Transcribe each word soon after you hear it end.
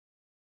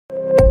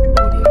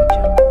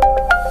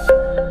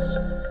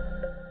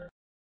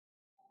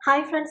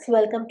Hi friends,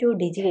 welcome to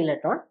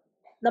DigiElectron.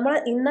 നമ്മൾ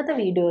ഇന്നത്തെ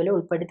വീഡിയോയിൽ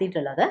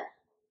ഉൾപ്പെടുത്തിയിട്ടുള്ളത്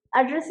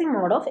അഡ്രസ്സിംഗ്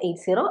മോഡ് ഓഫ്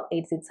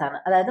 8086 ആണ്.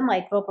 അതായത്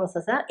മൈക്രോ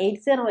പ്രോസസർ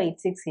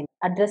 8086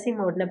 അഡ്രസ്സിംഗ്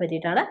മോഡിനെ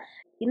പറ്റിയിട്ടാണ്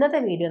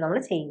ഇന്നത്തെ വീഡിയോ നമ്മൾ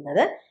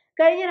ചെയ്യുന്നത്.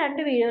 കഴിഞ്ഞ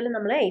രണ്ട് വീഡിയോയിൽ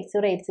നമ്മൾ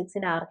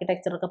 8086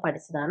 ആർക്കിടെക്ചർ ഒക്കെ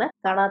പഠിച്ചതാണ്.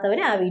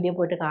 കാണാത്തവർ ആ വീഡിയോ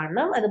പോയിട്ട്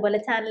കാണണം. അതുപോലെ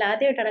ചാനൽ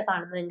ആദ്യമായിട്ടാണ്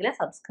കാണുന്നതെങ്കിൽ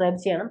സബ്സ്ക്രൈബ്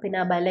ചെയ്യണം. പിന്നെ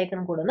ആ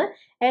ബെല്ലൈക്കൺ കൂടെ ഒന്ന്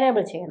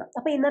എനേബിൾ ചെയ്യണം.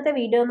 അപ്പോൾ ഇന്നത്തെ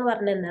വീഡിയോ എന്ന്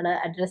പറഞ്ഞാൽ എന്താണ്?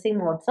 Addressing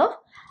modes of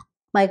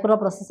micro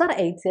processor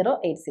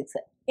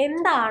 8086.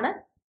 എന്താണ്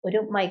ഒരു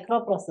മൈക്രോ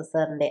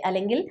പ്രോസസറിന്റെ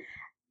അല്ലെങ്കിൽ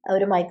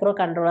ഒരു മൈക്രോ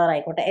കൺട്രോളർ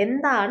ആയിക്കോട്ടെ,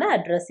 എന്താണ്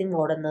അഡ്രസ്സിംഗ്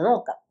മോഡ് എന്ന്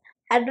നോക്കാം.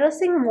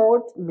 Addressing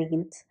mode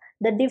means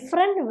the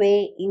different way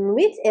in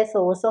which A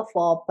source of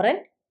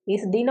operant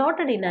is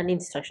denoted in an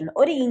instruction.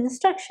 ഒരു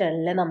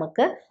ഇൻസ്ട്രക്ഷനിൽ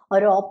നമുക്ക്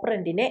ഒരു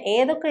ഓപ്പറൻറ്റിനെ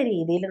ഏതൊക്കെ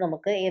രീതിയിൽ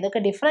നമുക്ക്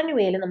ഏതൊക്കെ ഡിഫറെന്റ്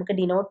വേയിൽ നമുക്ക്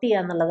ഡിനോട്ട്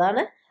ചെയ്യുക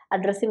എന്നുള്ളതാണ്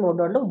അഡ്രസ്സിംഗ്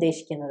മോഡ് കൊണ്ട്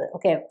ഉദ്ദേശിക്കുന്നത്.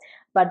 ഓക്കെ,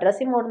 അപ്പോൾ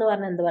അഡ്രസ്സിംഗ് മോഡ് എന്ന്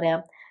പറഞ്ഞാൽ എന്ത് പറയാം?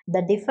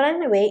 The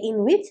different way in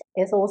which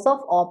A source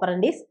of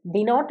operant is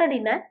denoted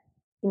in an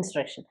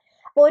instruction.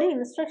 അപ്പോൾ ഒരു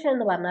ഇൻസ്ട്രക്ഷൻ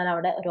എന്ന് പറഞ്ഞാൽ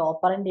അവിടെ ഒരു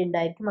ഓപ്പറൻറ്റ്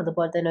ഉണ്ടായിരിക്കും,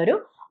 അതുപോലെ തന്നെ ഒരു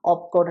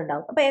ഓപ്പ് കോഡ്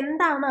ഉണ്ടാവും. അപ്പോൾ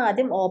എന്താണ്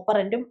ആദ്യം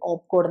ഓപ്പറൻറ്റും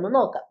ഓപ്പ് കോഡ് എന്ന്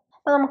നോക്കാം.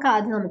 അപ്പോൾ നമുക്ക്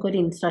ആദ്യം നമുക്കൊരു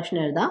ഇൻസ്ട്രക്ഷൻ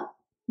എഴുതാം.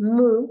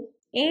 Move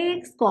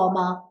AX,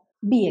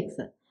 BX.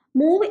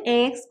 Move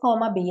AX,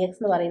 BX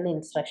എന്ന് പറയുന്ന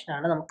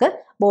ഇൻസ്ട്രക്ഷനാണ് നമുക്ക്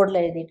ബോർഡിൽ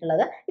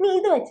എഴുതിയിട്ടുള്ളത്. ഇനി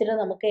ഇത് വെച്ചിട്ട്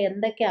നമുക്ക്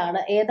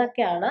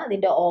ഏതൊക്കെയാണ്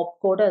അതിൻ്റെ ഓപ്പ്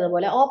കോഡ്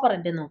അതുപോലെ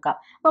ഓപ്പറൻറ്റ് നോക്കാം.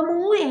 അപ്പോൾ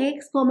മൂവ് AX,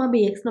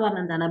 BX എന്ന്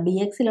പറഞ്ഞാൽ എന്താണ്?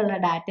 BX-ലുള്ള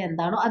ഡാറ്റ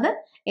എന്താണോ അത്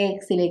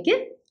AX-ലേക്ക്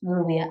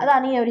മൂവ് ചെയ്യുക.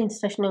 അതാണ് ഈ ഒരു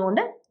ഇൻസ്ട്രക്ഷനെ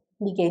കൊണ്ട്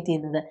ഇൻഡിക്കേറ്റ്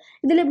ചെയ്യുന്നത്.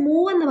 ഇതിൽ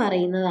മൂവ് എന്ന്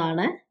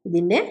പറയുന്നതാണ്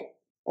ഇതിൻ്റെ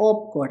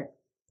ഓപ്പ് കോഡ്.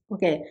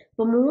 ഓക്കെ,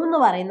 ഇപ്പോൾ മൂവ് എന്ന്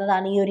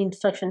പറയുന്നതാണ് ഈ ഒരു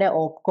ഇൻസ്ട്രക്ഷൻ്റെ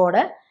ഓപ്പ്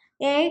കോഡ്.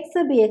 AX,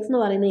 BX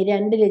എന്ന് പറയുന്ന ഈ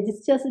രണ്ട്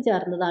രജിസ്റ്റേഴ്സ്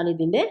ചേർന്നതാണ്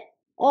ഇതിൻ്റെ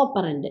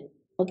ഓപ്പറൻറ്റ്.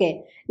 ഓക്കെ,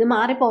 ഇത്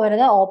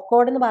മാറിപ്പോകരുത്. ഓപ്പ്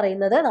കോഡ് എന്ന്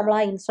പറയുന്നത് നമ്മൾ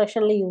ആ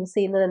ഇൻസ്ട്രക്ഷനിൽ യൂസ്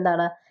ചെയ്യുന്നത്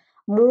എന്താണ്?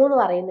 മൂന്ന്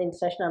പറയുന്ന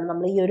ഇൻസ്ട്രക്ഷനാണ്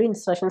നമ്മൾ ഈ ഒരു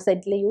ഇൻസ്ട്രക്ഷൻ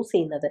സെറ്റിൽ യൂസ്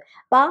ചെയ്യുന്നത്.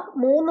 അപ്പോൾ ആ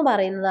മൂന്ന്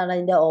പറയുന്നതാണ്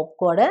അതിൻ്റെ ഓപ്പ്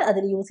കോഡ്.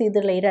 അതിൽ യൂസ്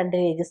ചെയ്തിട്ടുള്ള ഈ രണ്ട്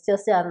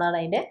രജിസ്റ്റേഴ്സ് ചേർന്നാണ്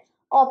അതിൻ്റെ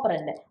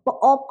ഓപ്പറൻറ്റ്. അപ്പോൾ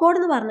ഓപ്പ് കോഡ്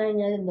എന്ന് പറഞ്ഞു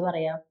കഴിഞ്ഞാൽ എന്ത്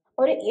പറയാം?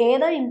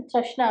 ഏതൊരു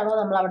ഇൻസ്ട്രക്ഷൻ ആണോ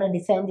നമ്മൾ അവിടെ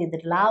ഡിസൈൻ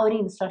ചെയ്തിട്ടുള്ളത്, ആ ഒരു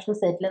ഇൻസ്ട്രക്ഷൻ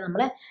സെറ്റിൽ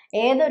നമ്മൾ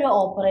ഏതൊരു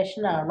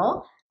ഓപ്പറേഷൻ ആണോ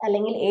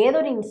അല്ലെങ്കിൽ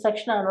ഏതൊരു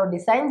ഇൻസ്ട്രക്ഷൻ ആണോ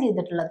ഡിസൈൻ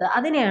ചെയ്തിട്ടുള്ളത്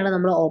അതിനെയാണ്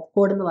നമ്മൾ ഓപ്പ്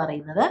കോഡ് എന്ന്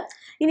പറയുന്നത്.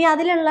 ഇനി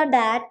അതിലുള്ള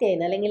ഡാറ്റയെ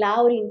അല്ലെങ്കിൽ ആ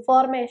ഒരു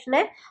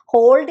ഇൻഫോർമേഷനെ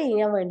ഹോൾഡ്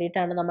ചെയ്യാൻ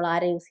വേണ്ടിയിട്ടാണ് നമ്മൾ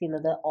ആരെ യൂസ്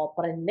ചെയ്യുന്നത്?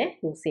 ഓപ്പറൻറ്റിനെ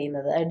യൂസ്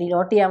ചെയ്യുന്നത്.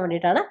 ഡിനോട്ട് ചെയ്യാൻ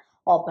വേണ്ടിയിട്ടാണ്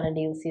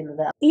ഓപ്പറൻറ്റ് യൂസ്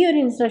ചെയ്യുന്നത്. ഈ ഒരു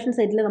ഇൻസ്ട്രക്ഷൻ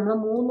സെറ്റിൽ നമ്മൾ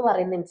മൂന്ന്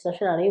പറയുന്ന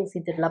ഇൻസ്ട്രക്ഷൻ ആണ് യൂസ്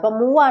ചെയ്തിട്ടുള്ളത്. അപ്പോൾ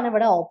മൂവ് ആണ്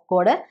ഇവിടെ ഓപ്പ്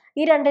കോഡ്.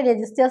 ഈ രണ്ട്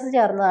രജിസ്റ്റേഴ്സ്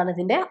ചേർന്നതാണ്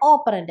ഇതിന്റെ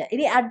ഓപ്പറൻറ്റ്.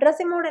 ഇനി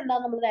അഡ്രസ്സിംഗ് മോഡ്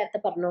എന്താണെന്ന് നമ്മൾ നേരത്തെ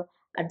പറഞ്ഞു.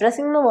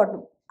 അഡ്രസ്സിംഗ്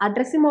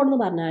മോഡ് എന്ന്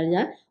പറഞ്ഞു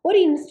കഴിഞ്ഞാൽ ഒരു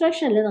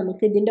ഇൻസ്ട്രക്ഷനിൽ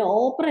നമുക്ക് ഇതിന്റെ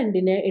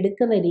ഓപ്പറൻറ്റിനെ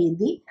എടുക്കുന്ന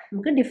രീതി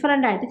നമുക്ക്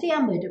ഡിഫറെൻ്റ് ആയിട്ട്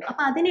ചെയ്യാൻ പറ്റും.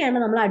 അപ്പോൾ അതിനെയാണ്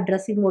നമ്മൾ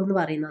അഡ്രസ്സിംഗ് മോഡ് എന്ന്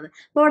പറയുന്നത്.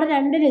 അപ്പോൾ ഇവിടെ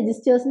രണ്ട്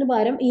രജിസ്റ്റേഴ്സിന്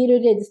പകരം ഈ ഒരു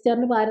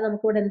രജിസ്റ്ററിന് പകരം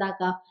നമുക്ക് ഇവിടെ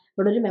എന്താക്കാം?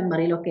 ഇവിടെ ഒരു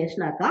മെമ്മറി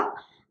ലൊക്കേഷൻ ആക്കാം,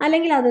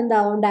 അല്ലെങ്കിൽ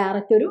അതെന്താവും?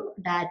 ഡയറക്റ്റ് ഒരു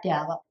ഡാറ്റ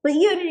ആവാം. അപ്പോൾ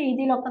ഈ ഒരു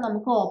രീതിയിലൊക്കെ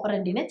നമുക്ക്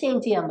ഓപ്പറൻറ്റിനെ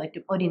ചേഞ്ച് ചെയ്യാൻ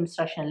പറ്റും ഒരു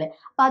ഇൻസ്ട്രക്ഷനിൽ.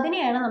 അപ്പോൾ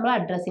അതിനെയാണ് നമ്മൾ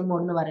അഡ്രസ്സിംഗ്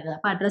മോഡ് എന്ന് പറയുന്നത്.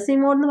 അപ്പോൾ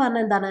അഡ്രസ്സിംഗ് മോഡ് എന്ന്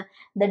പറഞ്ഞാൽ എന്താണ്?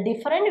 The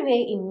different way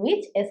in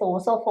which A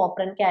source of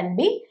operant can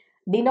be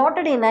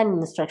denoted in an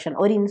instruction.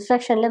 ഒരു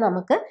ഇൻസ്ട്രക്ഷനിൽ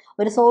നമുക്ക്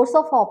ഒരു സോഴ്സ്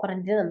ഓഫ്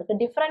ഓപ്പറൻറ്റിന് നമുക്ക്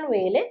ഡിഫറെൻറ്റ്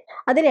വേയിൽ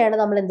അതിനെയാണ്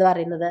നമ്മൾ എന്ത്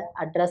പറയുന്നത്?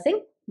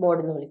 അഡ്രസ്സിംഗ് മോഡ്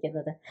എന്ന്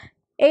വിളിക്കുന്നത്.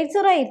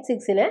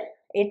 8086-ൽ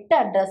 8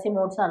 അഡ്രസ്സിംഗ്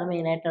മോഡ്സ് ആണ്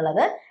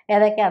മെയിനായിട്ടുള്ളത്.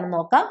 ഏതൊക്കെയാണെന്ന്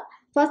നോക്കാം.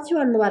 ഫസ്റ്റ്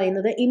വൺ എന്ന്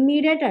പറയുന്നത്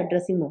immediate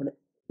addressing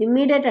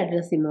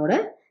mode.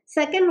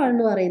 Second one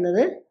എന്ന്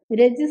പറയുന്നത്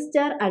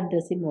register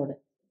addressing mode.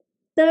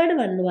 Third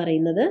one എന്ന്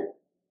പറയുന്നത്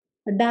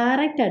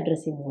direct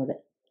addressing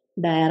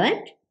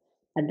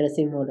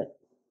mode.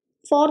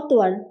 Fourth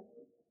one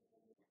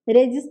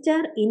register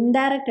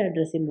indirect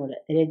addressing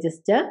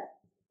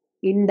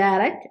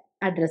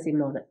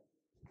mode.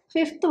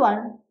 Fifth one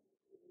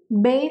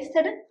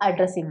based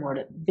addressing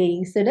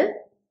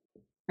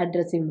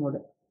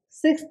mode.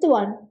 Sixth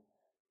one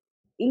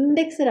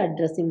indexed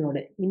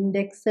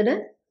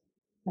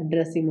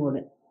addressing mode.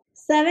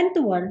 Seventh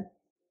one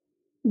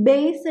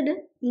based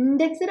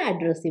indexed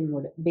addressing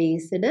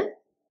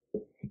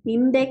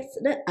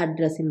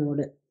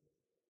mode.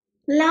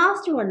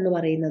 Last one എന്ന്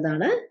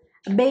പറയുന്നതാണ്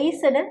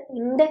based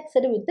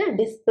indexed with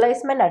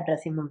displacement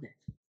addressing mode.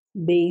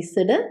 based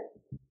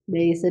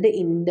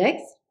index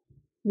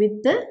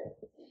with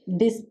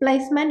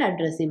displacement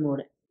addressing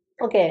mode.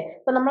 Okay,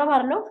 അപ്പോൾ നമ്മൾ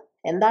പറഞ്ഞു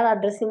എന്താണ്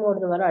addressing mode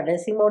എന്ന് പറഞ്ഞു.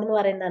 Addressing mode എന്ന്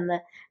പറയുന്നത്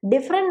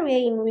different way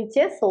in which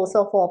A source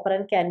of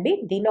operant can be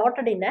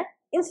denoted in A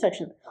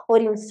instruction.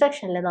 ഒരു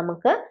ഇൻസ്ട്രക്ഷനിൽ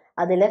നമുക്ക്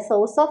അതിലെ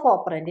സോഴ്സ് ഓഫ്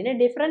ഓപ്പറൻറ്റിനെ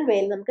ഡിഫറെൻറ്റ്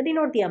വേയിൽ നമുക്ക്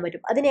ഡിനോട്ട് ചെയ്യാൻ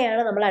പറ്റും.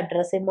 അതിനെയാണ് നമ്മൾ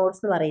അഡ്രസ്സിംഗ് മോഡ്സ്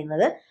എന്ന്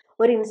പറയുന്നത്.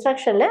 ഒരു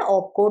ഇൻസ്ട്രക്ഷനിൽ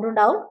ഓപ്പ് കോഡ്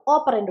ഉണ്ടാവും,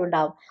 ഓപ്പറൻറ്റ്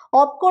ഉണ്ടാവും.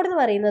 ഓപ്പ് കോഡ് എന്ന്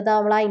പറയുന്നത്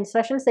നമ്മൾ ആ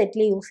ഇൻസ്ട്രക്ഷൻ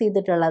സെറ്റിൽ യൂസ്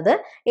ചെയ്തിട്ടുള്ളത്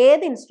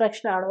ഏത്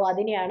ഇൻസ്ട്രക്ഷൻ ആണോ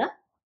അതിനെയാണ്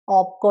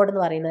ഓപ്പ് കോഡ്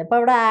എന്ന് പറയുന്നത്. ഇപ്പോൾ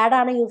ഇവിടെ ആഡ്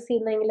ആണ് യൂസ്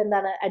ചെയ്യുന്നതെങ്കിൽ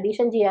എന്താണ്?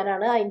 അഡീഷൻ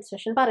ചെയ്യാനാണ് ആ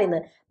ഇൻസ്ട്രക്ഷൻ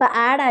പറയുന്നത്. അപ്പോൾ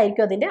ആഡ്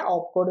ആയിരിക്കും അതിൻ്റെ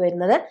ഓപ്പ് കോഡ്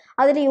വരുന്നത്.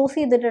 അതിൽ യൂസ്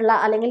ചെയ്തിട്ടുള്ള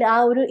അല്ലെങ്കിൽ ആ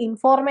ഒരു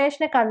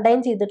ഇൻഫോർമേഷനെ കണ്ടെയ്ൻ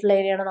ചെയ്തിട്ടുള്ള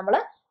ഏരിയയാണ് നമ്മൾ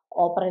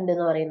ഓപ്പറൻറ്റ്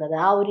എന്ന് പറയുന്നത്.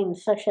 ആ ഒരു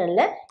ഇൻസ്ട്രക്ഷനിൽ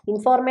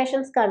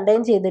ഇൻഫോർമേഷൻസ്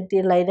കണ്ടെയ്ൻ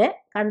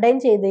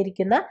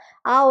ചെയ്തിരിക്കുന്ന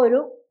ആ ഒരു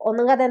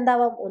ഒന്നുകിൽ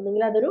അതെന്താവാം?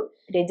 ഒന്നുകിൽ അതൊരു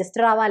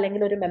രജിസ്റ്റർ ആവാം,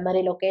 അല്ലെങ്കിൽ ഒരു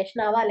മെമ്മറി ലൊക്കേഷൻ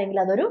ആവാം, അല്ലെങ്കിൽ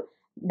അതൊരു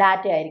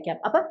ഡാറ്റ ആയിരിക്കാം.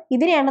 അപ്പം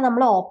ഇതിനെയാണ്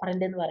നമ്മൾ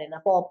ഓപ്പറൻഡ് എന്ന് പറയുന്നത്.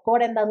 അപ്പോൾ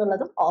ഓപ്കോഡ്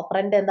എന്താണെന്നുള്ളതും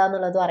ഓപ്പറൻഡ്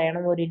എന്താണെന്നുള്ളതും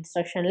അറിയണം ഒരു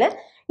ഇൻസ്ട്രക്ഷനിൽ.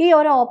 ഈ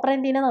ഒരു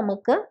ഓപ്പറൻഡിനെ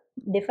നമുക്ക്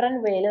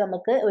ഡിഫറെൻറ്റ് വേയിൽ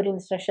നമുക്ക് ഒരു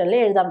ഇൻസ്ട്രക്ഷനിൽ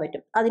എഴുതാൻ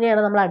പറ്റും.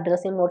 അതിനെയാണ് നമ്മൾ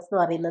അഡ്രസ്സിംഗ് മോഡ്സ് എന്ന്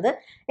പറയുന്നത്.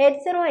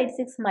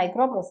 8086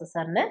 മൈക്രോ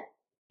പ്രോസസ്സറിന്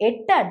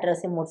 8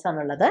 അഡ്രസ്സിംഗ് മോഡ്സ്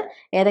ആണുള്ളത്.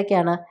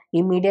 ഏതൊക്കെയാണ്?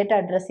 Immediate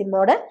addressing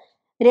mode,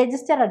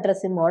 register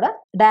addressing mode,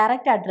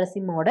 direct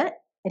addressing mode,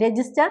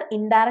 register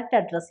indirect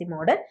addressing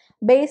mode,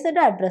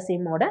 based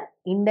addressing mode,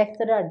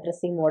 indexed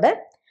addressing mode,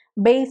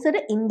 based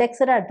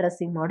indexed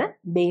addressing mode,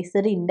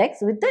 based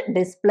index വിത്ത്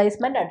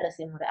ഡിസ്പ്ലേസ്മെന്റ്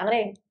അഡ്രസ്സിംഗ് മോഡ്. അങ്ങനെ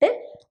 8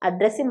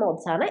 addressing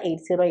modes ആണ്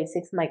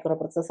 8086 micro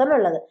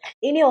പ്രോസസ്സറിലുള്ളത്.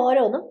 ഇനി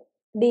ഓരോന്നും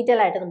detail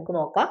ആയിട്ട് നമുക്ക്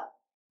നോക്കാം.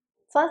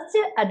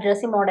 First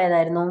addressing mode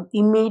ഏതായിരുന്നു?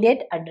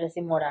 Immediate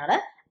addressing മോഡാണ്.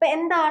 അപ്പൊ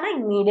എന്താണ്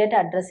ഇമ്മീഡിയറ്റ്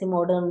അഡ്രസ്സിംഗ്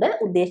മോഡ് കൊണ്ട്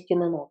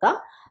ഉദ്ദേശിക്കുന്നത് നോക്കാം.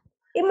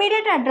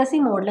 ഇമ്മീഡിയറ്റ്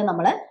അഡ്രസ്സിംഗ് മോഡിൽ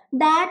നമ്മൾ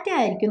ഡാറ്റ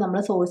ആയിരിക്കും നമ്മൾ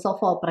സോഴ്സ്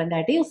ഓഫ് ഓപ്പറൻഡ്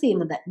ആയിട്ട് യൂസ്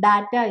ചെയ്യുന്നത്.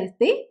 Data is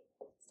the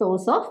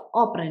source of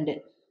operant.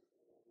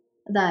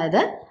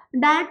 അതായത്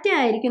ഡാറ്റ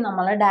ആയിരിക്കും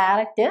നമ്മൾ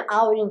ഡയറക്റ്റ് ആ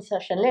ഒരു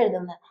ഇൻസ്ട്രക്ഷനിൽ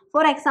എഴുതുന്നത്.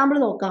 ഫോർ എക്സാമ്പിൾ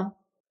നോക്കാം.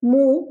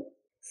 Move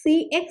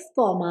CX,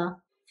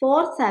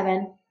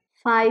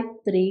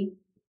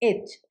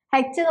 4753H.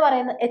 H എന്ന്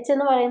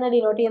പറയുന്നത്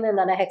ഡിനോട്ട് ചെയ്യുന്നത്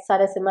എന്താണ്?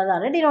 ഹെക്സാഡെസിമൽ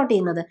ആണ് ഡിനോട്ട്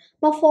ചെയ്യുന്നത്.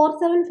 അപ്പോൾ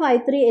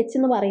 4753H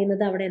എന്ന്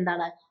പറയുന്നത് അവിടെ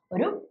എന്താണ്?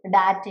 ഒരു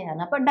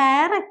ഡാറ്റയാണ്. അപ്പോൾ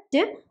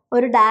ഡയറക്റ്റ്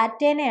ഒരു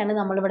ഡാറ്റേനെയാണ്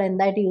നമ്മളിവിടെ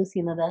എന്തായിട്ട് യൂസ്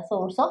ചെയ്യുന്നത്?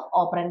 സോഴ്സ് ഓഫ്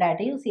ഓപ്പറൻഡ്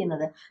ആയിട്ട് യൂസ്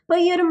ചെയ്യുന്നത്. അപ്പോൾ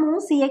ഈ ഒരു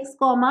മൂവ് CX,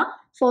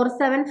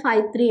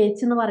 4753H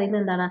എന്ന്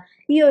പറയുന്നത് എന്താണ്?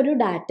 ഈ ഒരു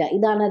ഡാറ്റ,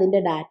 ഇതാണ്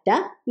അതിൻ്റെ ഡാറ്റ.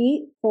 ഈ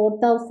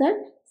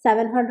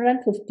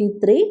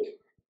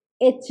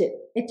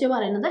 4753H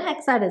പറയുന്നത്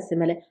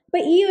ഹെക്സാഡെസിമൽ. അപ്പൊ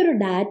ഈ ഒരു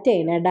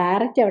ഡാറ്റയിനെ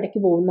ഡയറക്റ്റ് എവിടേക്ക്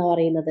പോകുന്ന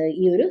പറയുന്നത്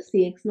ഈ ഒരു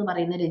CX എന്ന്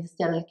പറയുന്ന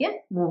രജിസ്റ്ററിലേക്ക്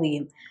മൂവ്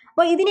ചെയ്യും.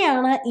 അപ്പോൾ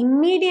ഇതിനെയാണ്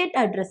ഇമ്മീഡിയറ്റ്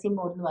അഡ്രസ്സിംഗ്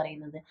മോഡ് എന്ന്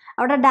പറയുന്നത്.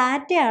 അവിടെ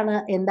ഡാറ്റയാണ്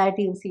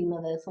എന്തായിട്ട് യൂസ്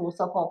ചെയ്യുന്നത്?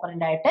 സോഴ്സ് ഓഫ്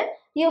ഓപ്പറൻഡ് ആയിട്ട്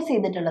യൂസ്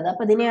ചെയ്തിട്ടുള്ളത്.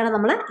 അപ്പൊ ഇതിനെയാണ്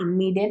നമ്മൾ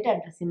ഇമ്മീഡിയറ്റ്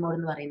അഡ്രസ്സിംഗ് മോഡ്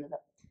എന്ന് പറയുന്നത്.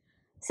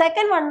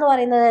 സെക്കൻഡ് വൺ എന്ന്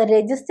പറയുന്നത്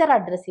രജിസ്റ്റർ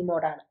അഡ്രസ്സിംഗ്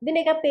മോഡാണ്.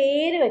 ഇതിൻ്റെയൊക്കെ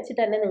പേര്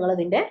വെച്ചിട്ട് തന്നെ നിങ്ങൾ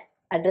ഇതിന്റെ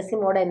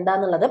അഡ്രസ്സിംഗ് മോഡ്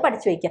എന്താന്നുള്ളത്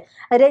പഠിച്ചു വയ്ക്കുക.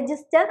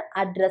 Register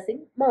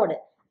addressing mode.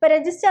 ഇപ്പൊ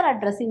രജിസ്റ്റർ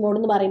അഡ്രസ്സിംഗ് മോഡ്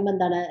എന്ന് പറയുമ്പോൾ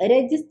എന്താണ്?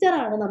 രജിസ്റ്റർ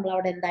ആണ് നമ്മൾ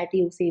അവിടെ എന്തായിട്ട്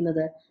യൂസ്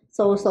ചെയ്യുന്നത്?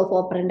 സോഴ്സ് ഓഫ്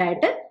ഓപ്പറൻഡ്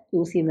ആയിട്ട്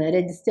യൂസ് ചെയ്യുന്നത്.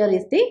 Register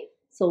is the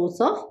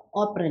source of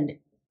operant.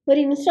 ഒരു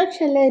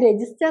ഇൻസ്ട്രക്ഷനിൽ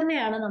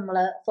രജിസ്റ്ററിനെയാണ് നമ്മൾ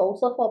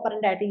സോഴ്സ് ഓഫ്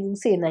ഓപ്പറൻഡ് ആയിട്ട്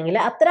യൂസ് ചെയ്യുന്നതെങ്കിൽ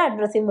അത്തരം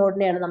അഡ്രസ്സിംഗ്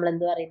മോഡിനെയാണ് നമ്മൾ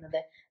എന്ത് പറയുന്നത്?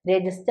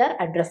 രജിസ്റ്റർ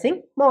അഡ്രസ്സിംഗ്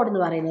മോഡ്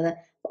എന്ന് പറയുന്നത്.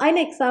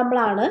 അതിന് എക്സാമ്പിൾ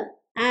ആണ്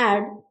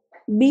add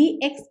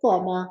BX,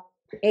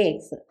 AX.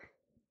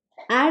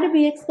 Add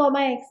BX,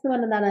 AX എന്ന്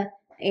പറഞ്ഞതാണ്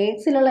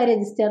AXിലുള്ള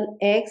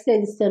AX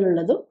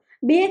രജിസ്റ്ററിലുള്ളതും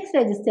BX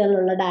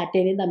രജിസ്റ്ററിലുള്ള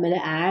ഡാറ്റയും തമ്മിൽ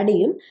ആഡ്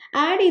ചെയ്യും.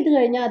 ആഡ് ചെയ്ത്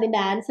കഴിഞ്ഞാൽ അതിന്റെ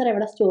ആൻസർ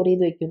എവിടെ സ്റ്റോർ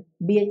ചെയ്ത് വെക്കും?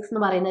 BX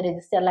എന്ന് പറയുന്ന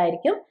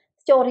രജിസ്റ്ററിലായിരിക്കും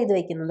സ്റ്റോർ ചെയ്ത്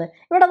വെക്കുന്നത്.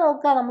 ഇവിടെ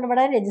നോക്കുക,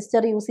 നമ്മളിവിടെ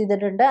രജിസ്റ്റർ യൂസ്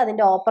ചെയ്തിട്ടുണ്ട്.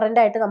 അതിന്റെ ഓപ്പറൻഡ്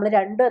ആയിട്ട് നമ്മൾ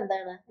രണ്ടും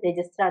എന്താണ്?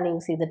 രജിസ്റ്റർ ആണ്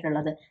യൂസ്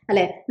ചെയ്തിട്ടുള്ളത്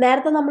അല്ലെ.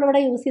 നേരത്തെ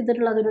നമ്മളിവിടെ യൂസ്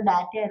ചെയ്തിട്ടുള്ളത് ഒരു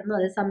ഡാറ്റ ആയിരുന്നു.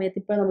 അതേ സമയത്ത്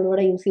ഇപ്പോൾ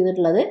നമ്മളിവിടെ യൂസ്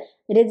ചെയ്തിട്ടുള്ളത്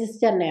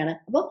രജിസ്റ്ററിനെയാണ്.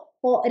 അപ്പോൾ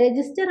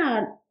രജിസ്റ്റർ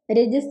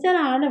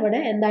ആണ് ഇവിടെ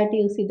എന്തായിട്ട്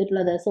യൂസ്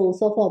ചെയ്തിട്ടുള്ളത്?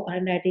 സോഴ്സ് ഓഫ്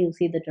ഓപ്പറൻഡ് ആയിട്ട് യൂസ്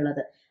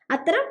ചെയ്തിട്ടുള്ളത്.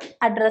 അത്തരം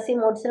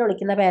അഡ്രസ്സിംഗ് മോഡ്സിനെ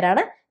വിളിക്കുന്ന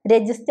പേരാണ്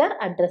രജിസ്റ്റർ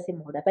അഡ്രസ്സിംഗ്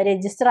മോഡ്. അപ്പൊ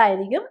രജിസ്റ്റർ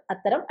ആയിരിക്കും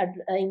അത്തരം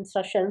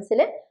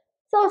ഇൻസ്ട്രക്ഷൻസിൽ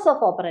സോഴ്സ്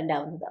ഓഫ് ഓപ്പറൻഡ്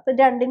ആവുന്നത്. അപ്പൊ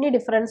രണ്ടിന്റെ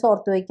ഡിഫറൻസ്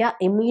ഓർത്ത് വയ്ക്കുക.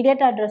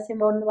 ഇമ്മീഡിയറ്റ് അഡ്രസ്സിംഗ്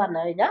മോഡ് എന്ന്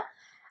പറഞ്ഞു കഴിഞ്ഞാൽ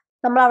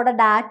നമ്മൾ അവിടെ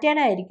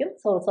ഡാറ്റേനെ ആയിരിക്കും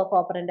സോഴ്സ് ഓഫ്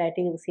ഓപ്പറൻഡ്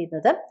ആയിട്ട് യൂസ്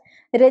ചെയ്യുന്നത്.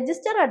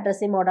 രജിസ്റ്റർ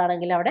അഡ്രസ്സിംഗ് മോഡ്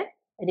ആണെങ്കിൽ അവിടെ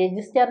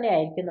രജിസ്റ്ററിനെ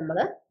ആയിരിക്കും നമ്മൾ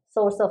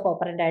സോഴ്സ് ഓഫ്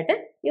ഓപ്പറൻഡ് ആയിട്ട്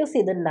യൂസ്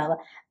ചെയ്തിട്ടുണ്ടാവുക.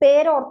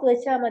 പേര് ഓർത്ത്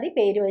വെച്ചാൽ മതി.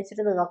 പേര്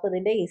വെച്ചിട്ട് നിങ്ങൾക്ക്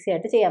ഇതിന്റെ ഈസി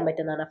ആയിട്ട് ചെയ്യാൻ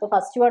പറ്റുന്നതാണ്. അപ്പോൾ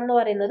ഫസ്റ്റ് വൺ എന്ന്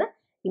പറയുന്നത്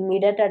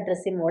immediate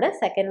addressing mode.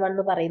 Second one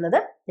എന്ന് പറയുന്നത്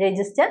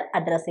register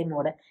addressing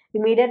mode.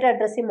 Immediate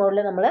addressing മോഡിൽ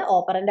നമ്മൾ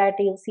ഓപ്പറൻഡ്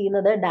ആയിട്ട് യൂസ്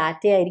ചെയ്യുന്നത്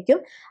ഡാറ്റ ആയിരിക്കും.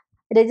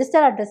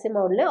 രജിസ്റ്റർ അഡ്രസ്സിംഗ്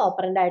മോഡിൽ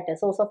ഓപ്പറൻഡ് ആയിട്ട്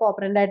സോഴ്സ് ഓഫ്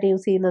ഓപ്പറൻഡ് ആയിട്ട്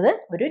യൂസ് ചെയ്യുന്നത്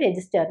ഒരു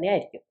രജിസ്റ്ററിനെ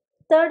ആയിരിക്കും.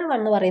 തേർഡ് വൺ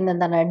എന്ന് പറയുന്നത്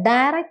എന്താണ്?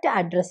 Direct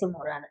addressing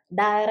മോഡാണ്.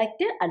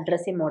 Direct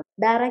addressing mode.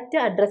 Direct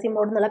addressing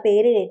mode എന്നുള്ള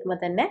പേര് കേൾക്കുമ്പോൾ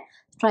തന്നെ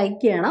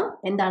സ്ട്രൈക്ക് ചെയ്യണം.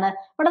 എന്താണ്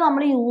ഇവിടെ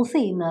നമ്മൾ യൂസ്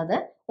ചെയ്യുന്നത്?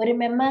 ഒരു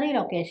മെമ്മറി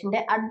ലൊക്കേഷന്റെ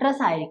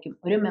അഡ്രസ് ആയിരിക്കും.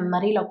 ഒരു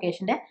മെമ്മറി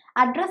ലൊക്കേഷന്റെ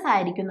അഡ്രസ്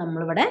ആയിരിക്കും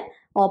നമ്മളിവിടെ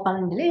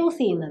ഓപ്പറൻഡിൽ യൂസ്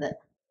ചെയ്യുന്നത്.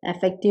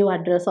 Effective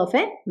address of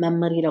A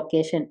memory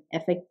location.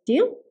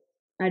 Effective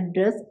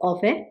address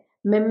of A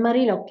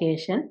memory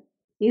location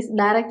is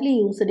directly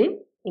used in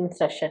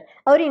instruction.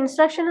 ഒരു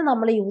ഇൻസ്ട്രക്ഷന്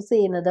നമ്മൾ യൂസ്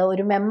ചെയ്യുന്നത്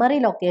ഒരു മെമ്മറി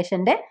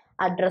ലൊക്കേഷന്റെ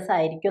അഡ്രസ്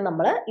ആയിരിക്കും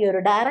നമ്മൾ ഈ ഒരു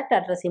ഡയറക്റ്റ്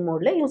അഡ്രസ്സിംഗ്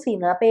മോഡിൽ യൂസ്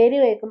ചെയ്യുന്നത്. ആ പേര്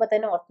കേൾക്കുമ്പോൾ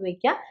തന്നെ ഓർത്ത്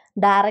വയ്ക്കുക,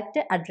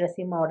 ഡയറക്റ്റ്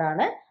അഡ്രസ്സിംഗ്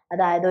മോഡാണ്.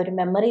 അതായത് ഒരു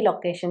മെമ്മറി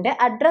ലൊക്കേഷന്റെ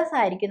അഡ്രസ്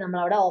ആയിരിക്കും നമ്മൾ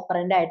അവിടെ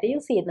ഓപ്പറൻഡ് ആയിട്ട്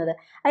യൂസ് ചെയ്യുന്നത്.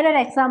 അതിനൊരു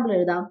എക്സാമ്പിൾ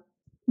എഴുതാം.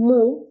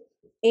 Move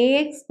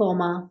AX,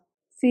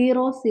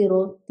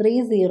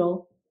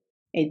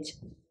 0030H.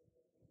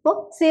 അപ്പോൾ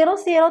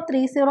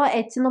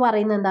 0030H എന്ന്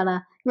പറയുന്നത് എന്താണ്?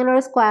 ഇങ്ങനെ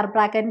ഒരു സ്ക്വയർ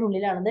ബ്രാക്കറ്റിന്റെ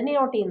ഉള്ളിലാണ് ഇത്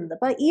ഡിനോട്ട് ചെയ്യുന്നത്.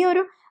 അപ്പോൾ ഈ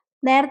ഒരു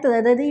നേരത്തെ,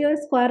 അതായത് ഈ ഒരു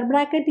സ്ക്വയർ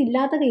ബ്രാക്കറ്റ്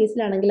ഇല്ലാത്ത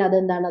കേസിലാണെങ്കിൽ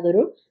അതെന്താണ്?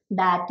 അതൊരു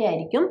ഡാറ്റ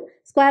ആയിരിക്കും.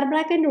 സ്ക്വയർ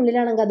ബ്രാക്കറ്റിന്റെ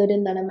ഉള്ളിലാണെങ്കിൽ അതൊരു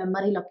എന്താണ്?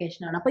 മെമ്മറി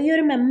ലൊക്കേഷൻ ആണ്. അപ്പോൾ ഈ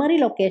ഒരു മെമ്മറി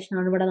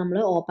ലൊക്കേഷനാണ് ഇവിടെ നമ്മൾ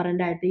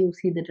ഓപ്പറൻഡ് ആയിട്ട്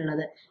യൂസ്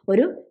ചെയ്തിട്ടുള്ളത്.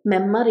 ഒരു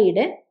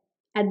മെമ്മറിയുടെ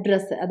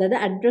അഡ്രസ്സ്, അതായത്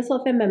address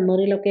of A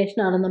memory location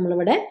ആണ്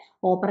നമ്മളിവിടെ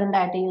ഓപ്പറൻഡ്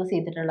ആയിട്ട് യൂസ്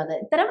ചെയ്തിട്ടുള്ളത്.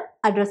 ഇത്തരം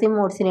അഡ്രസ്സിംഗ്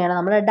മോഡ്സിനെയാണ്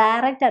നമ്മൾ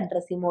ഡയറക്റ്റ്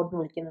അഡ്രസ്സിംഗ് മോഡ് എന്ന്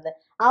വിളിക്കുന്നത്.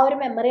 ആ ഒരു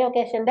മെമ്മറി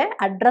ലൊക്കേഷന്റെ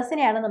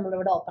അഡ്രസ്സിനെയാണ്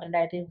നമ്മളിവിടെ ഓപ്പറൻഡ്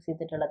ആയിട്ട് യൂസ്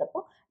ചെയ്തിട്ടുള്ളത്.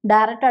 അപ്പോൾ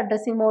ഡയറക്റ്റ്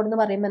അഡ്രസ്സിംഗ് മോഡ് എന്ന്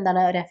പറയുമ്പോൾ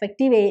എന്താണ്? ഒരു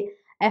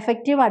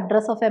effective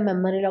address of a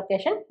memory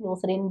location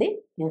used in the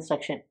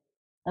instruction.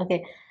 Okay.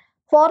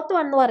 Fourth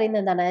one എന്ന്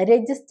പറയുന്നത് എന്താണ്?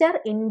 Register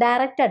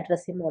indirect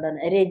addressing മോഡാണ്.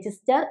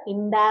 Register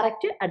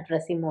indirect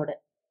addressing mode.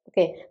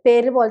 Okay,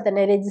 പേര് പോലെ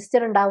തന്നെ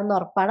രജിസ്റ്റർ ഉണ്ടാവുന്ന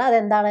ഉറപ്പാണ്.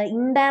 അതെന്താണ്?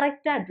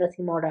 Indirect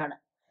addressing മോഡാണ്.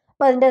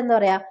 അപ്പോൾ അതിൻ്റെ എന്താ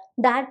പറയുക?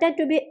 Data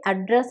to B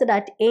addressed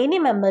at any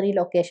memory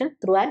location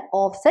through an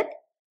offset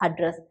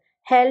address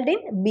held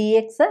in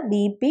BX,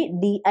 BP,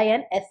 DI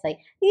and SI.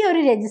 ഈ ഒരു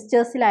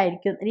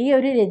രജിസ്റ്റേഴ്സിലായിരിക്കും, ഈ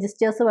ഒരു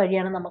രജിസ്റ്റേഴ്സ്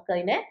വഴിയാണ്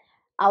നമുക്കതിനെ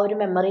ആ ഒരു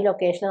മെമ്മറി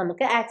ലൊക്കേഷനെ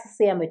നമുക്ക് ആക്സസ്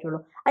ചെയ്യാൻ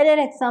പറ്റുള്ളൂ.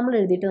 അതിനൊരു എക്സാമ്പിൾ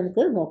എഴുതിയിട്ട്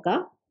നമുക്ക്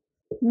നോക്കാം.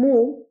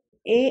 Move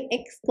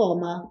AX,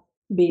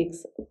 BX.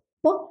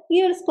 അപ്പോൾ ഈ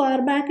ഒരു സ്ക്വയർ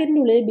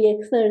ബ്രാക്കറ്റിനുള്ളിൽ BX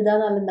എഴുതുക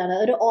എന്നാൽ എന്താണ്?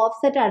 ഒരു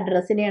ഓഫ്സെറ്റ്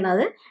അഡ്രസ്സിനെയാണ്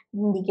അത്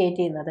ഇൻഡിക്കേറ്റ്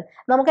ചെയ്യുന്നത്.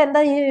 നമുക്ക്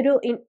എന്താ ഈ ഒരു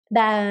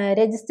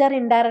രജിസ്റ്റർ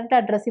ഇൻഡയറക്റ്റ്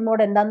അഡ്രസ്സിംഗ്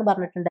മോഡ് എന്താന്ന്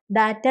പറഞ്ഞിട്ടുണ്ട്?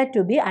 Data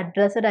to B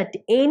addressed at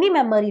any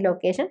memory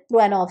location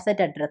through an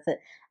offset address.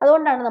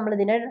 അതുകൊണ്ടാണ് നമ്മൾ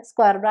ഇതിനെ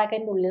സ്ക്വയർ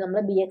ബ്രാക്കറ്റിനുള്ളിൽ നമ്മൾ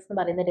BX എന്ന്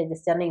പറയുന്ന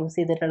രജിസ്റ്ററിനെ യൂസ്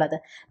ചെയ്തിട്ടുള്ളത്.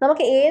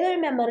 നമുക്ക് ഏതൊരു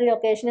മെമ്മറി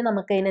ലൊക്കേഷനെ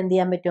നമുക്ക് അതിന് എന്ത്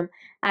ചെയ്യാൻ പറ്റും?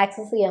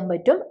 ആക്സസ് ചെയ്യാൻ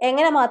പറ്റും.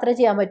 എങ്ങനെ മാത്രമേ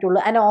ചെയ്യാൻ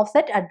പറ്റുള്ളൂ? An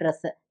offset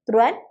address,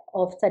 through an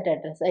offset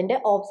address. അതിൻ്റെ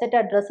ഓഫ്സെറ്റ്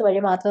അഡ്രസ്സ്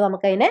വഴി മാത്രമേ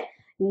നമുക്ക് അതിനെ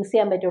യൂസ്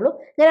ചെയ്യാൻ പറ്റുള്ളൂ.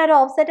 ഞാൻ ഒരു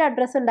ഓഫ്സെറ്റ്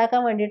അഡ്രസ്സ്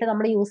ഉണ്ടാക്കാൻ വേണ്ടിയിട്ട്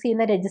നമ്മൾ യൂസ്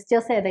ചെയ്യുന്ന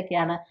രജിസ്റ്റേഴ്സ്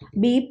ഏതൊക്കെയാണ്?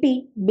 BP,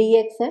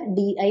 BX,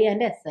 DI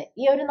and SI.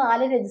 ഈ ഒരു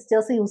 4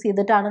 രജിസ്റ്റേഴ്സ് യൂസ്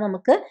ചെയ്തിട്ടാണ്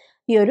നമുക്ക്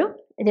ഈ ഒരു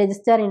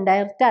രജിസ്റ്റർ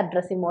ഇൻഡയറക്റ്റ്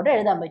അഡ്രസ്സിംഗ് മോഡ്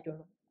എഴുതാൻ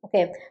പറ്റുള്ളൂ.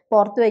 ഓക്കെ,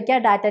 പുറത്ത് വയ്ക്കുക.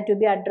 Data to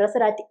B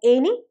addressed at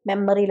any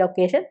memory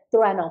location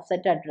through an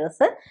offset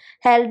address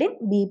held in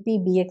BP,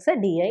 BX,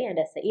 DI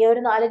and SI. ഈ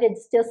ഒരു 4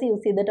 രജിസ്റ്റേഴ്സ്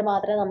യൂസ് ചെയ്തിട്ട്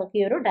മാത്രമേ നമുക്ക്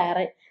ഈ ഒരു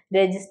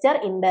രജിസ്റ്റർ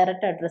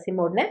ഇൻഡയറക്റ്റ് അഡ്രസ്സിംഗ്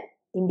മോഡിനെ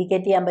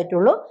ഇൻഡിക്കേറ്റ് ചെയ്യാൻ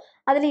പറ്റുള്ളൂ.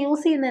 അതിൽ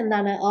യൂസ് ചെയ്യുന്നത്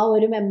എന്താണ്? ആ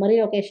ഒരു മെമ്മറി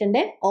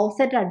ലൊക്കേഷന്റെ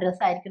ഓഫ്സെറ്റ്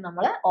അഡ്രസ് ആയിരിക്കും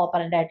നമ്മൾ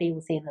ഓപ്പറന്റ് ആയിട്ട്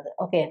യൂസ് ചെയ്യുന്നത്.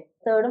 ഓക്കെ,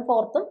 തേർഡും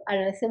ഫോർത്തും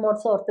അഡ്രസ്സിംഗ്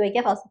മോഡ്സ് ഓർത്ത്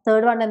വയ്ക്കുക. ഫസ്റ്റ്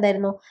തേർഡ് വൺ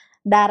എന്തായിരുന്നു?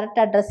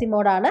 Direct addressing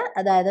മോഡാണ്.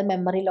 അതായത്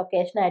മെമ്മറി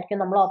ലൊക്കേഷൻ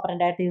ആയിരിക്കും നമ്മൾ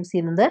ഓപ്പറന്റ് ആയിട്ട് യൂസ്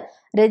ചെയ്യുന്നത്.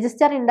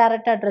 രജിസ്റ്റർ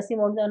ഇൻഡയറക്റ്റ് അഡ്രസ്സിംഗ്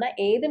മോഡ് എന്ന് പറഞ്ഞാൽ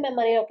ഏത്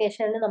മെമ്മറി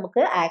ലൊക്കേഷനിൽ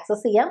നമുക്ക്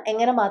ആക്സസ് ചെയ്യാം,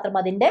 എങ്ങനെ മാത്രം?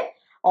 അതിന്റെ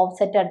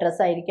ഓഫ്സെറ്റ്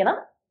അഡ്രസ് ആയിരിക്കണം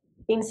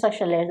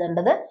ഇൻസ്ട്രക്ഷനിൽ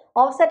എഴുതേണ്ടത്.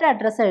 ഓഫ്സെറ്റ്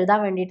അഡ്രസ്സ് എഴുതാൻ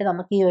വേണ്ടിയിട്ട്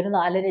നമുക്ക് ഈ ഒരു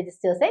 4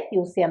 രജിസ്റ്റേഴ്സേ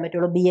യൂസ് ചെയ്യാൻ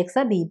പറ്റുള്ളൂ. BX,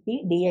 BP,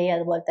 DI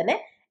അതുപോലെ തന്നെ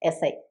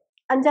SI.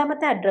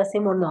 അഞ്ചാമത്തെ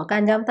അഡ്രസ്സിംഗ് മോഡ് നോക്കാം.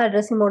 അഞ്ചാമത്തെ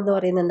അഡ്രസ്സിംഗ് മോഡ് എന്ന്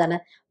പറയുന്നത് എന്താണ്?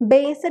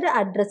 Based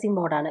addressing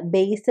മോഡാണ്.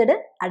 Based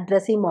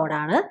addressing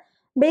മോഡാണ്.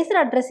 Based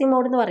addressing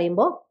mode എന്ന്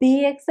പറയുമ്പോൾ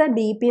BX,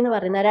 BP എന്ന്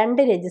പറയുന്ന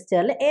 2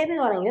 രജിസ്റ്ററിൽ ഏത്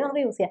വേണമെങ്കിലും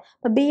നമുക്ക് യൂസ് ചെയ്യാം.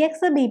 അപ്പോൾ BX,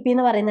 BP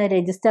എന്ന് പറയുന്ന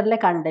രജിസ്റ്ററിലെ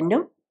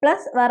കണ്ടന്റും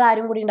പ്ലസ് വേറെ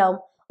ആരും കൂടി ഉണ്ടാവും,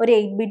 ഒരു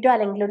 8 ബിറ്റോ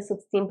അല്ലെങ്കിൽ ഒരു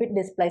 16 ബിറ്റ്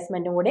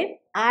ഡിസ്പ്ലേസ്മെന്റും കൂടി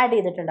ആഡ്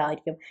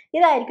ചെയ്തിട്ടുണ്ടായിരിക്കും.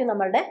 ഇതായിരിക്കും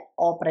നമ്മളുടെ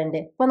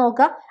ഓപ്പറന്റ്. ഇപ്പോൾ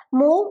നോക്കുക,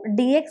 മൂവ്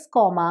DX,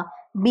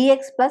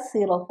 BX +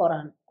 04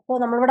 ആണ്. അപ്പോൾ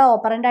നമ്മളിവിടെ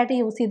ഓപ്പറന്റ് ആയിട്ട്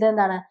യൂസ് ചെയ്തത്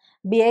എന്താണ്?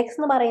 BX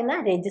എന്ന് പറയുന്ന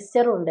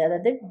രജിസ്റ്ററും ഉണ്ട്,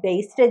 അതായത്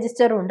ബേസ്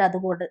രജിസ്റ്ററും ഉണ്ട്.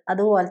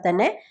 അതുപോലെ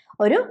തന്നെ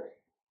ഒരു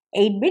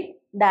 8 ബിറ്റ്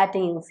ഡാറ്റ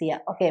യൂസ്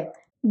ചെയ്യുക. ഓക്കെ,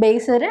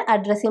 ബേസ്ഡ്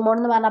അഡ്രസ്സിംഗ് മോഡ്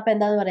എന്ന് പറഞ്ഞപ്പോൾ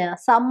എന്താന്ന് പറയാ?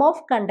 Some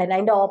of content.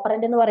 അതിന്റെ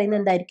ഓപ്പറന്റ് എന്ന് പറയുന്നത്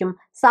എന്തായിരിക്കും?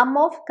 Some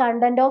of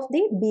content of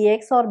the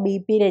BX or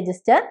BP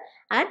register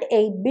and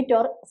 8 bit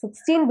or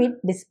 16 bit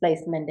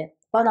displacement.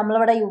 അപ്പോൾ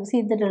നമ്മളിവിടെ യൂസ്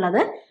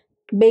ചെയ്തിട്ടുള്ളത്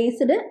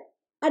ബേസ്ഡ്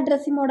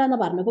അഡ്രസ്സിംഗ് മോഡാന്ന്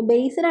പറഞ്ഞു. അപ്പോൾ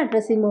ബേസ്ഡ്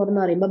അഡ്രസ്സിംഗ് മോഡ്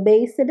എന്ന് പറയുമ്പോൾ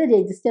ബേസ്ഡ്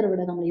രജിസ്റ്റർ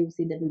ഇവിടെ നമ്മൾ യൂസ്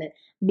ചെയ്തിട്ടുണ്ട്.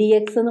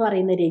 BX എന്ന്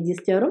പറയുന്ന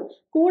രജിസ്റ്ററും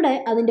കൂടെ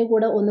അതിൻ്റെ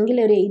കൂടെ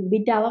ഒന്നുകിൽ ഒരു 8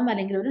 ബിറ്റ് ആവാം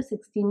അല്ലെങ്കിൽ ഒരു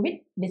 16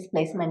 ബിറ്റ്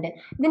ഡിസ്പ്ലേസ്മെന്റ്.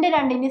 ഇതിന്റെ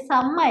രണ്ടിന്റെ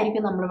സം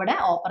ആയിരിക്കും നമ്മളിവിടെ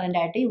ഓപ്പറന്റ്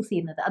ആയിട്ട് യൂസ്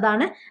ചെയ്യുന്നത്.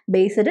 അതാണ്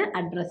ബേസ്ഡ്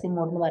അഡ്രസ്സിംഗ്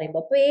മോഡ് എന്ന്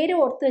പറയുമ്പോൾ. പേര്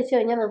ഓർത്ത് വെച്ച്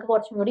കഴിഞ്ഞാൽ നമുക്ക്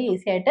കുറച്ചും കൂടി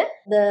ഈസി ആയിട്ട്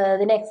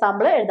ഇതിന്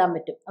എക്സാമ്പിൾ എഴുതാൻ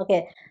പറ്റും. ഓക്കെ,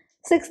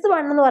 6th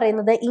വൺ എന്ന്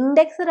പറയുന്നത്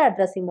ഇൻഡെക്സ്ഡ്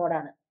അഡ്രസ്സിംഗ്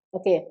മോഡാണ്.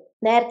 ഓക്കെ,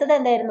 നേരത്തെ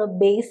എന്തായിരുന്നു?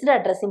 Based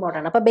addressing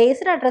മോഡാണ്. അപ്പോൾ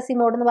ബേസ്ഡ് അഡ്രസ്സിംഗ്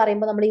മോഡ് എന്ന്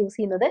പറയുമ്പോൾ നമ്മൾ യൂസ്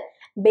ചെയ്യുന്നത്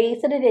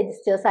ബേസ്ഡ്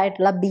രജിസ്റ്റേഴ്സ്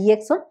ആയിട്ടുള്ള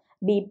BX-ഉം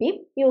BP-യും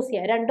യൂസ്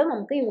ചെയ്യാം. രണ്ടും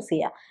നമുക്ക് യൂസ്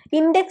ചെയ്യാം.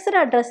 ഇൻഡെക്സ്ഡ്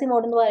അഡ്രസ്സിംഗ്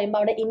മോഡ് എന്ന് പറയുമ്പോൾ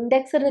അവിടെ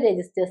ഇൻഡെക്സ്ഡ്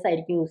രജിസ്റ്റേഴ്സ്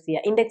ആയിരിക്കും യൂസ്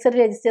ചെയ്യുക. ഇൻഡെക്സ്ഡ്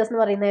രജിസ്റ്റേഴ്സ്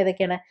എന്ന് പറയുന്നത്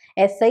ഏതൊക്കെയാണ്?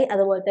 SI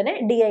അതുപോലെ തന്നെ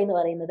DI എന്ന്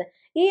പറയുന്നത്.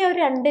 ഈ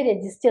ഒരു 2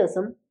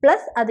 രജിസ്റ്റേഴ്സും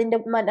പ്ലസ് അതിൻ്റെ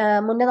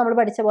മുന്നേ നമ്മൾ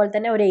പഠിച്ച പോലെ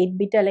തന്നെ ഒരു 8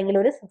 ബിറ്റ് അല്ലെങ്കിൽ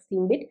ഒരു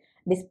 16 ബിറ്റ്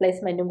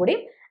ഡിസ്പ്ലേസ്മെന്റും കൂടി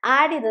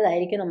ആഡ്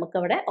ചെയ്തതായിരിക്കും നമുക്ക്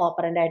അവിടെ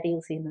ഓപ്പറന്റ് ആയിട്ട്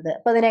യൂസ് ചെയ്യുന്നത്.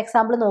 അപ്പോൾ അതിന്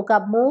എക്സാമ്പിൾ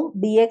നോക്കാം. മൂവ്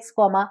BX,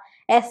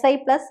 SI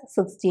 +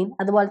 16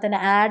 അതുപോലെ തന്നെ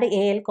ആഡ്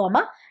AL,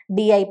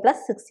 DI +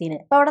 16.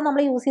 അപ്പോൾ അവിടെ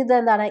നമ്മൾ യൂസ് ചെയ്തത്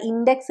എന്താണ്?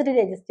 ഇൻഡെക്സ്ഡ്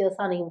രജിസ്റ്റേഴ്സ്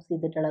ആണ് യൂസ്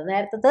ചെയ്തിട്ടുള്ളത്.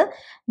 നേരത്തെ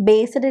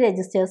ബേസ്ഡ്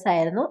രജിസ്റ്റേഴ്സ്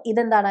ആയിരുന്നു.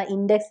 ഇതെന്താണ്?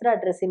 Indexed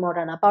addressing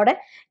മോഡാണ്. അപ്പോൾ അവിടെ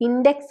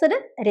ഇൻഡെക്സ്ഡ്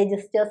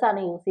രജിസ്റ്റേഴ്സ്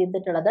ആണ് യൂസ്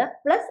ചെയ്തിട്ടുള്ളത്.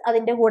 പ്ലസ്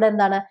അതിൻ്റെ കൂടെ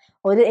എന്താണ്?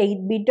 ഒരു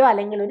 8 ബിറ്റോ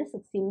അല്ലെങ്കിൽ ഒരു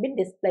 16 ബിറ്റ്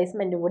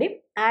ഡിസ്പ്ലേസ്മെന്റും കൂടി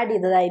ആഡ്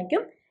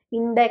ചെയ്തതായിരിക്കും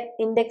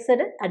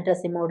ഇൻഡെക്സ്ഡ്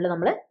അഡ്രസ്സിംഗ് മോഡിൽ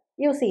നമ്മൾ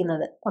യൂസ്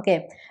ചെയ്യുന്നത്. ഓക്കെ,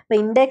 അപ്പോൾ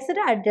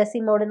ഇൻഡെക്സ്ഡ്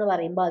അഡ്രസ്സിംഗ് മോഡ് എന്ന്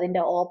പറയുമ്പോൾ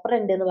അതിൻ്റെ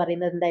ഓപ്പറന്റ് എന്ന്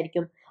പറയുന്നത്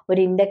എന്തായിരിക്കും? ഒരു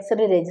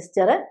ഇൻഡെക്സ്ഡ്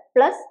രജിസ്റ്റർ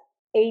പ്ലസ്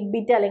 8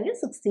 ബിറ്റ് അല്ലെങ്കിൽ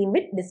 16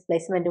 ബിറ്റ്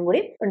ഡിസ്പ്ലേസ്മെന്റും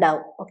കൂടി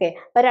ഉണ്ടാവും. ഓക്കെ,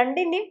 അപ്പോൾ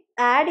രണ്ടിൻ്റെയും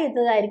ആഡ്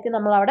ചെയ്തതായിരിക്കും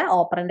നമ്മൾ അവിടെ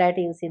ഓപ്പറന്റ്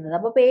ആയിട്ട് യൂസ് ചെയ്യുന്നത്.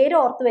 അപ്പോൾ പേര്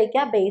ഓർത്ത്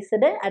വയ്ക്കുക.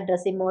 Based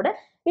addressing mode,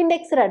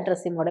 indexed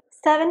addressing mode.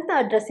 7th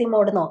addressing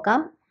mode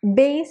നോക്കാം.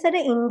 Based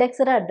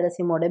indexed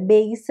addressing mode.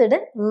 Based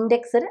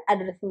indexed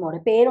addressing mode.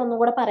 പേരൊന്നും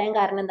കൂടെ പറയാൻ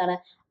കാരണം എന്താണ്?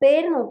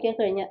 പേര് നോക്കി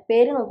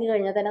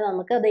കഴിഞ്ഞാൽ തന്നെ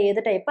നമുക്ക് അത് ഏത്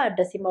ടൈപ്പ്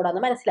അഡ്രസ്സിംഗ്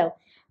മോഡാണെന്ന് മനസ്സിലാവും.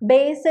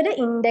 Based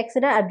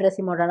indexed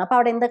addressing മോഡാണ്. അപ്പോൾ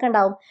അവിടെ എന്തൊക്കെ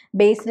ഉണ്ടാവും?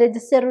 ബേസ്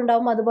രജിസ്റ്റർ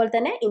ഉണ്ടാവും, അതുപോലെ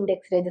തന്നെ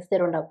ഇൻഡെക്സ്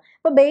രജിസ്റ്റർ ഉണ്ടാവും.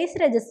 അപ്പോൾ ബേസ്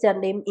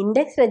രജിസ്റ്ററിന്റെയും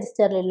ഇൻഡെക്സ്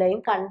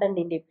രജിസ്റ്ററിലെയും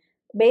കണ്ടന്റിന്റെയും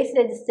ബേസ്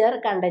രജിസ്റ്റർ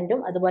കണ്ടന്റും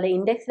അതുപോലെ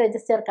ഇൻഡെക്സ്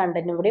രജിസ്റ്റർ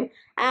കണ്ടന്റും കൂടിയും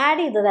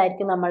ആഡ്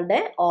ചെയ്തതായിരിക്കും നമ്മളുടെ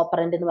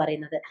ഓപ്പറന്റ് എന്ന്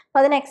പറയുന്നത്. അപ്പൊ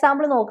അതിന്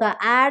എക്സാമ്പിൾ നോക്കുക.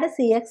 Add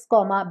CX,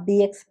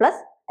 BX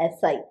plus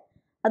SI.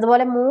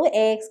 അതുപോലെ move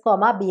AX,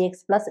 BX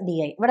plus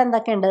DI. ഇവിടെ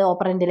എന്തൊക്കെയുണ്ട്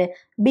ഓപ്പറന്റിൽ?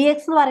 BX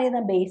എന്ന് പറയുന്ന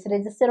ബേസ്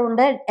രജിസ്റ്റർ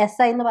ഉണ്ട്,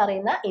 SI എന്ന്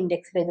പറയുന്ന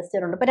ഇൻഡെക്സ് രജിസ്റ്റർ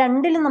ഉണ്ട്. അപ്പൊ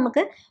രണ്ടിലും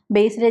നമുക്ക്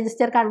ബേസ്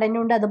രജിസ്റ്റർ കണ്ടന്റ്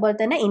ഉണ്ട്, അതുപോലെ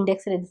തന്നെ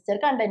ഇൻഡെക്സ് രജിസ്റ്റർ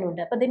കണ്ടന്റ്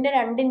ഉണ്ട്. അപ്പൊ ഇതിന്റെ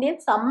രണ്ടിന്റെയും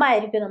സം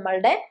ആയിരിക്കും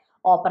നമ്മളുടെ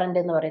ഓപ്പറന്റ്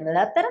എന്ന് പറയുന്നത്.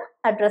 അത്തരം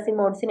അഡ്രസ്സിംഗ്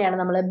മോഡ്സിനെയാണ്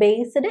നമ്മൾ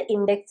ബേസ്ഡ്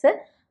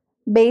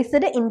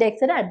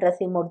ഇൻഡെക്സ്ഡ്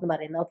അഡ്രസ്സിംഗ് മോഡ് എന്ന്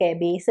പറയുന്നത്. Okay,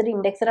 based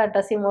indexed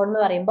addressing mode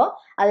എന്ന് പറയുമ്പോൾ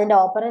അതിന്റെ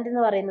ഓപ്പറന്റ്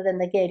എന്ന് പറയുന്നത്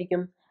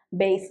എന്തൊക്കെയായിരിക്കും?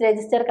 ബേസ്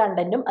രജിസ്റ്റർ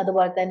കണ്ടന്റും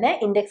അതുപോലെ തന്നെ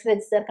ഇൻഡെക്സ്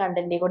രജിസ്റ്റർ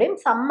കണ്ടന്റും കൂടിയും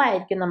സം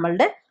ആയിരിക്കും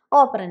നമ്മളുടെ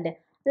ഓപ്പറന്റ്.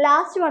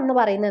 ലാസ്റ്റ് വൺ എന്ന്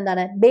പറയുന്നത്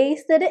എന്താണ്?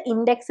 ബേസ്ഡ്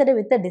ഇൻഡെക്സ്ഡ്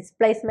വിത്ത്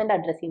displacement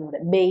addressing mode.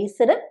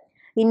 Based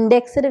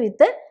indexed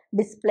വിത്ത്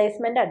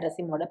ഡിസ്പ്ലേസ്മെന്റ്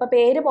അഡ്രസ്സിംഗ് മോഡ്. അപ്പൊ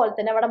പേര് പോലെ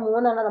തന്നെ അവിടെ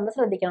മൂന്നെണ്ണം നമ്മൾ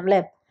ശ്രദ്ധിക്കണം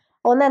അല്ലെ.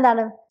 ഒന്ന്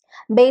എന്താണ്?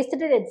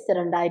 ബേസ്ഡ് രജിസ്റ്റർ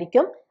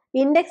ഉണ്ടായിരിക്കും,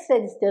 ഇൻഡെക്സ്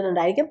രജിസ്റ്റർ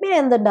ഉണ്ടായിരിക്കും, പിന്നെ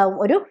എന്തുണ്ടാവും?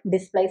 ഒരു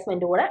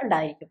ഡിസ്പ്ലേസ്മെന്റ് കൂടെ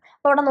ഉണ്ടായിരിക്കും.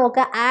 അപ്പൊ അവിടെ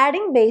നോക്കുക,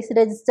 adding base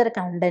register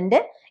content,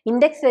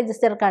 index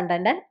register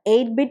content,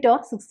 8-bit or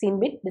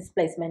 16-bit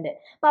displacement.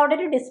 അപ്പൊ അവിടെ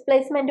ഒരു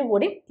ഡിസ്പ്ലേസ്മെന്റ്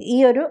കൂടി ഈ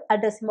ഒരു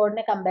അഡ്രസ്സിംഗ്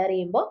മോഡിനെ കമ്പയർ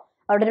ചെയ്യുമ്പോൾ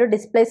അവിടെ ഒരു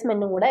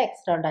ഡിസ്പ്ലേസ്മെന്റും കൂടെ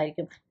എക്സ്ട്രാ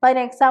ഉണ്ടായിരിക്കും. അപ്പൊ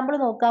അതിന് എക്സാമ്പിൾ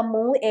നോക്കാം.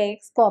 Move AX,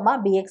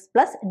 BX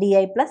plus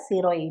DI plus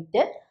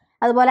 08.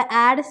 അതുപോലെ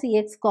add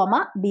CX,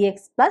 BX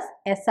plus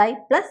SI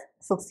plus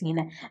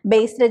 16.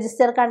 Base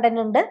register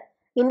content ഉണ്ട്,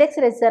 ഇൻഡെക്സ്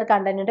രജിസ്റ്റർ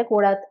കണ്ടന്റ്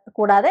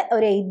കൂടാതെ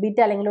ഒരു 8-bit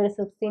അല്ലെങ്കിൽ ഒരു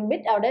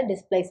 16-bit അവിടെ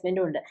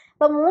ഡിസ്പ്ലേസ്മെന്റും ഉണ്ട്.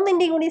 അപ്പൊ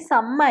മൂന്നിന്റെയും കൂടി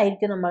സം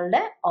ആയിരിക്കും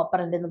നമ്മളുടെ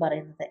ഓപ്പറന്റ് എന്ന്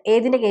പറയുന്നത്.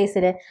 ഏതിന്റെ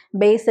കേസിൽ?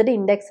 ബേസ്ഡ്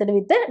ഇൻഡെക്സ്ഡ്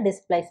വിത്ത്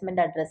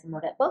ഡിസ്പ്ലേസ്മെന്റ് അഡ്രസ്സിംഗ്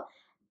മോഡ്. അപ്പോൾ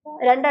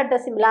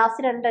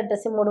ലാസ്റ്റ് രണ്ട്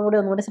അഡ്രസ്സിംഗ് മോഡും കൂടി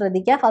ഒന്നുകൂടി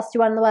ശ്രദ്ധിക്കുക. ഫസ്റ്റ്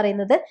വൺ എന്ന്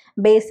പറയുന്നത്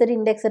ബേസ്ഡ്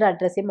ഇൻഡെക്സ്ഡ്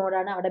അഡ്രസ്സിംഗ്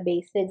മോഡാണ്. അവിടെ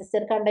ബേസ്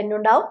രജിസ്റ്റർ കണ്ടന്റ്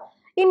ഉണ്ടാവും,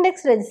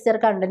 ഇൻഡെക്സ് രജിസ്റ്റർ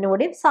കണ്ടന്റ്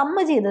കൂടി സമ്മ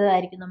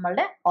ചെയ്തതായിരിക്കും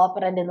നമ്മളുടെ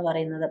ഓപ്പറന്റ് എന്ന്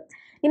പറയുന്നത്.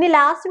 ഇനി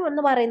ലാസ്റ്റ്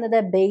എന്ന് പറയുന്നത്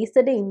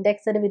ബേസ്ഡ്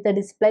ഇൻഡെക്സ്ഡ് വിത്ത്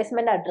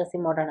ഡിസ്പ്ലേസ്മെന്റ്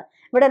അഡ്രസ്സിംഗ് മോഡാണ്.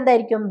 ഇവിടെ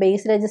എന്തായിരിക്കും?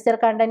 ബേസ് രജിസ്റ്റർ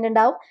കണ്ടന്റ്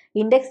ഉണ്ടാവും,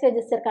 ഇൻഡെക്സ്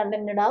രജിസ്റ്റർ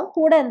കണ്ടന്റ് ഉണ്ടാവും,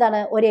 കൂടെ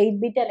എന്താണ്? ഒരു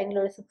 8-bit അല്ലെങ്കിൽ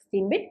ഒരു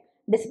 16-bit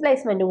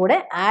ഡിസ്പ്ലേസ്മെന്റ് കൂടെ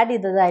ആഡ്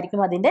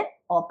ചെയ്തതായിരിക്കും അതിന്റെ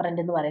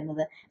ഓപ്പറന്റ് എന്ന്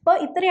പറയുന്നത്. അപ്പോൾ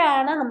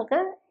ഇത്രയാണ് നമുക്ക്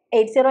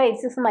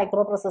 8086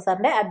 മൈക്രോ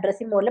പ്രൊസസറിന്റെ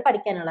അഡ്രസ്സിംഗ് മോഡിൽ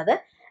പഠിക്കാനുള്ളത്.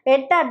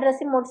 8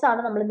 അഡ്രസ്സിംഗ് മോഡ്സ്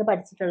ആണ് നമ്മൾ ഇന്ന്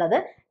പഠിച്ചിട്ടുള്ളത്.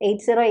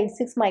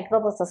 8086 മൈക്രോ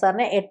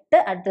പ്രൊസസറിന് 8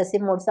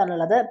 അഡ്രസ്സിംഗ് മോഡ്സ്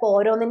ആണുള്ളത്. അപ്പോൾ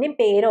ഓരോന്നിന്റെയും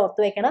പേര്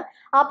ഓർത്ത് വെക്കണം.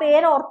 ആ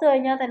പേര് ഓർത്ത്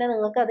കഴിഞ്ഞാൽ തന്നെ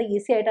നിങ്ങൾക്ക് അത്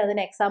ഈസി ആയിട്ട്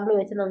അതിന് എക്സാമ്പിൾ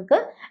വെച്ച് നിങ്ങൾക്ക്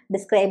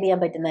ഡിസ്ക്രൈബ്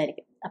ചെയ്യാൻ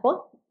പറ്റുന്നതായിരിക്കും. അപ്പോൾ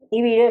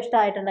ഈ വീഡിയോ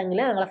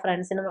ഇഷ്ടമായിട്ടുണ്ടെങ്കിൽ നിങ്ങളുടെ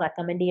ഫ്രണ്ട്സിനും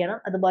റെക്കമെൻഡ് ചെയ്യണം.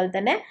 അതുപോലെ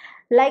തന്നെ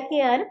ലൈക്ക്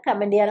ചെയ്യാനും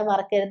കമൻറ്റ് ചെയ്യാനും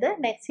മറക്കരുത്.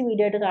 നെക്സ്റ്റ്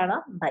വീഡിയോ ആയിട്ട്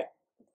കാണാം. ബൈ.